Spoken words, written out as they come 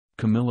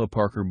Camilla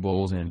Parker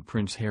Bowles and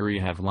Prince Harry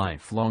have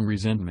lifelong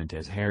resentment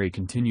as Harry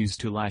continues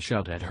to lash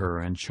out at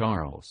her and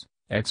Charles,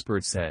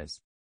 expert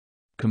says.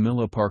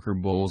 Camilla Parker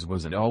Bowles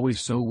wasn't always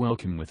so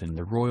welcome within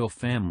the royal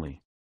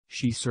family.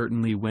 She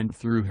certainly went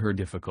through her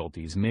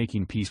difficulties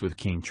making peace with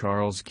King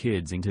Charles'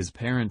 kids and his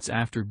parents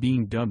after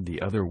being dubbed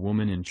the other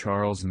woman in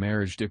Charles'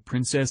 marriage to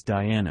Princess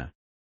Diana.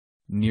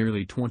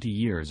 Nearly 20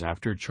 years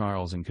after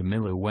Charles and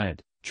Camilla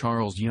wed,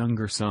 Charles'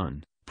 younger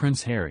son,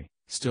 Prince Harry,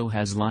 still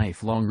has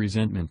lifelong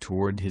resentment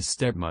toward his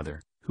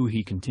stepmother, who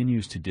he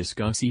continues to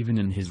discuss even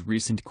in his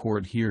recent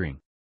court hearing.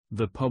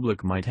 The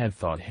public might have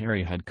thought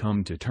Harry had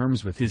come to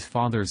terms with his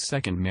father's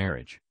second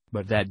marriage,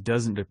 but that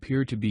doesn't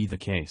appear to be the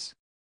case.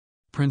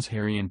 Prince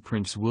Harry and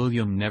Prince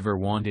William never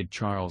wanted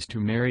Charles to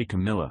marry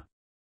Camilla.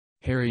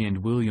 Harry and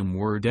William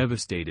were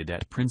devastated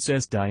at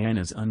Princess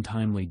Diana's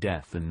untimely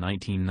death in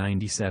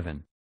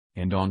 1997.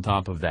 And on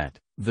top of that,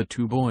 the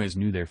two boys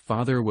knew their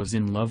father was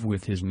in love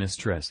with his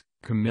mistress,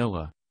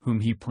 Camilla, whom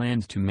he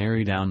planned to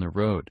marry down the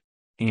road.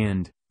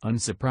 And,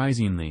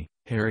 unsurprisingly,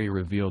 Harry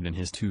revealed in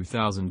his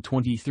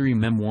 2023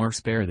 memoir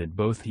Spare that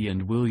both he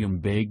and William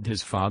begged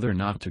his father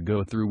not to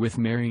go through with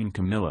marrying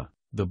Camilla.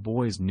 The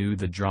boys knew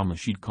the drama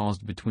she'd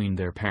caused between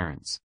their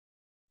parents.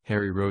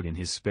 Harry wrote in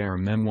his Spare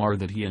memoir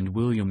that he and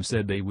William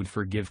said they would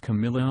forgive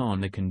Camilla on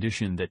the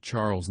condition that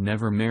Charles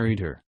never married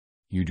her.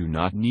 "You do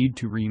not need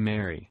to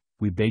remarry,"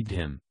 we begged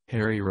him,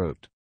 Harry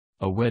wrote.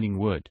 "A wedding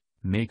would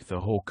make the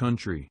whole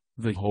country,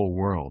 the whole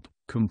world,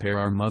 compare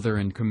our mother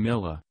and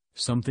Camilla,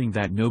 something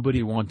that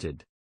nobody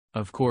wanted."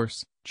 Of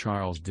course,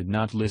 Charles did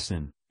not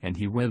listen, and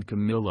he wed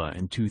Camilla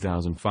in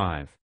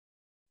 2005.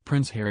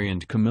 Prince Harry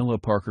and Camilla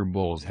Parker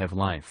Bowles have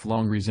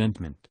lifelong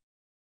resentment.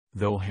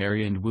 Though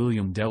Harry and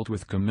William dealt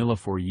with Camilla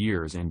for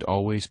years and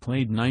always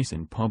played nice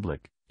in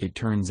public, it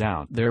turns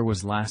out there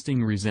was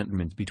lasting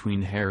resentment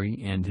between Harry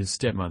and his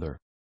stepmother.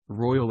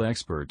 Royal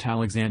expert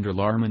Alexander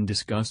Larman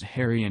discussed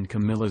Harry and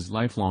Camilla's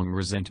lifelong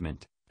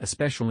resentment,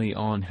 especially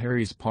on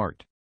Harry's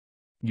part.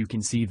 "You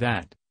can see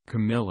that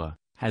Camilla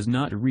has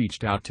not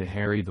reached out to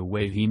Harry the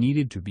way he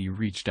needed to be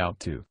reached out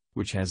to,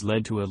 which has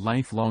led to a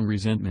lifelong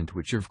resentment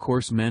which of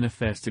course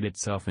manifested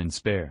itself in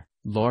Spare,"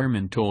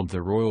 Larman told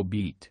the Royal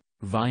Beat,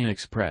 via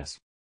Express.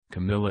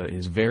 "Camilla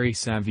is very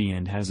savvy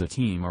and has a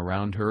team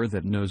around her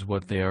that knows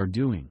what they are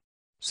doing.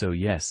 So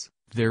yes,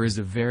 there is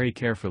a very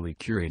carefully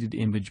curated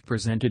image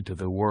presented to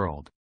the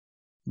world."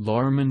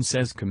 Larman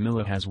says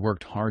Camilla has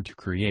worked hard to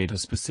create a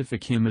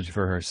specific image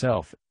for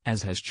herself,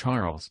 as has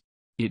Charles.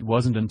 It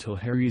wasn't until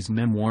Harry's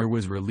memoir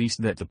was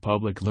released that the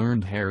public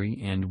learned Harry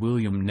and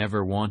William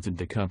never wanted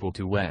the couple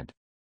to wed.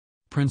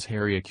 Prince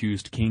Harry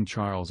accused King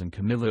Charles and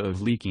Camilla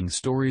of leaking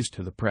stories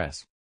to the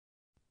press.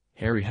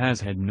 Harry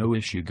has had no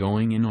issue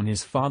going in on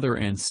his father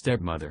and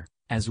stepmother,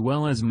 as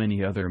well as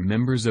many other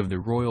members of the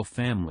royal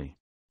family.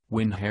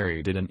 When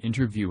Harry did an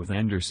interview with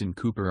Anderson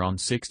Cooper on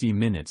 60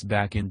 Minutes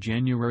back in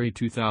January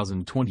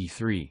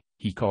 2023,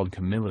 he called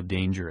Camilla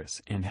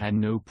dangerous and had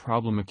no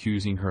problem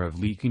accusing her of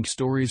leaking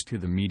stories to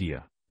the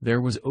media.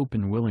 "There was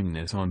open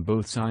willingness on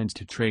both sides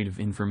to trade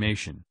of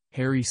information,"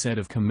 Harry said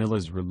of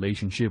Camilla's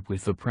relationship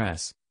with the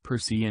press, per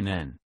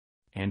CNN.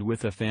 "And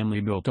with a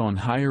family built on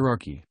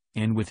hierarchy,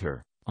 and with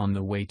her, on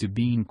the way to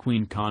being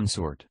queen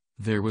consort,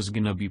 there was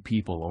gonna be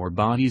people or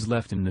bodies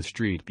left in the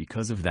street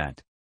because of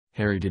that."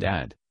 Harry did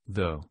add,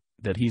 though,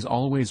 that he's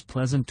always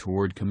pleasant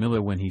toward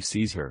Camilla when he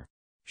sees her.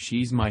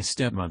 "She's my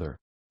stepmother.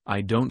 I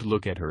don't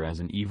look at her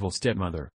as an evil stepmother.